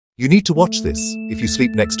You need to watch this if you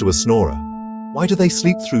sleep next to a snorer. Why do they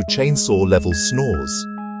sleep through chainsaw-level snores?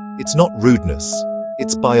 It's not rudeness,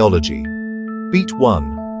 it's biology. Beat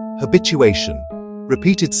 1. Habituation.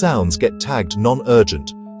 Repeated sounds get tagged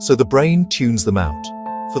non-urgent, so the brain tunes them out.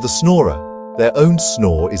 For the snorer, their own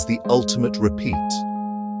snore is the ultimate repeat.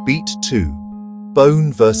 Beat 2.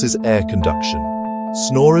 Bone versus air conduction.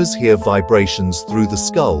 Snorers hear vibrations through the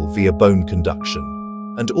skull via bone conduction,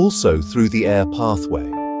 and also through the air pathway.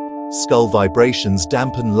 Skull vibrations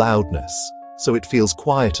dampen loudness, so it feels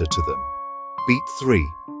quieter to them. Beat 3.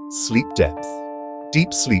 Sleep depth.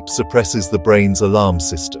 Deep sleep suppresses the brain's alarm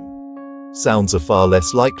system. Sounds are far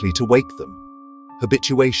less likely to wake them.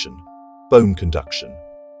 Habituation, bone conduction,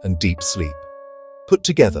 and deep sleep. Put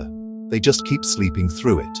together, they just keep sleeping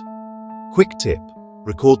through it. Quick tip: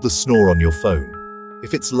 record the snore on your phone.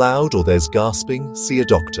 If it's loud or there's gasping, see a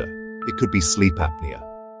doctor. It could be sleep apnea.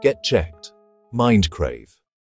 Get checked. Mind crave.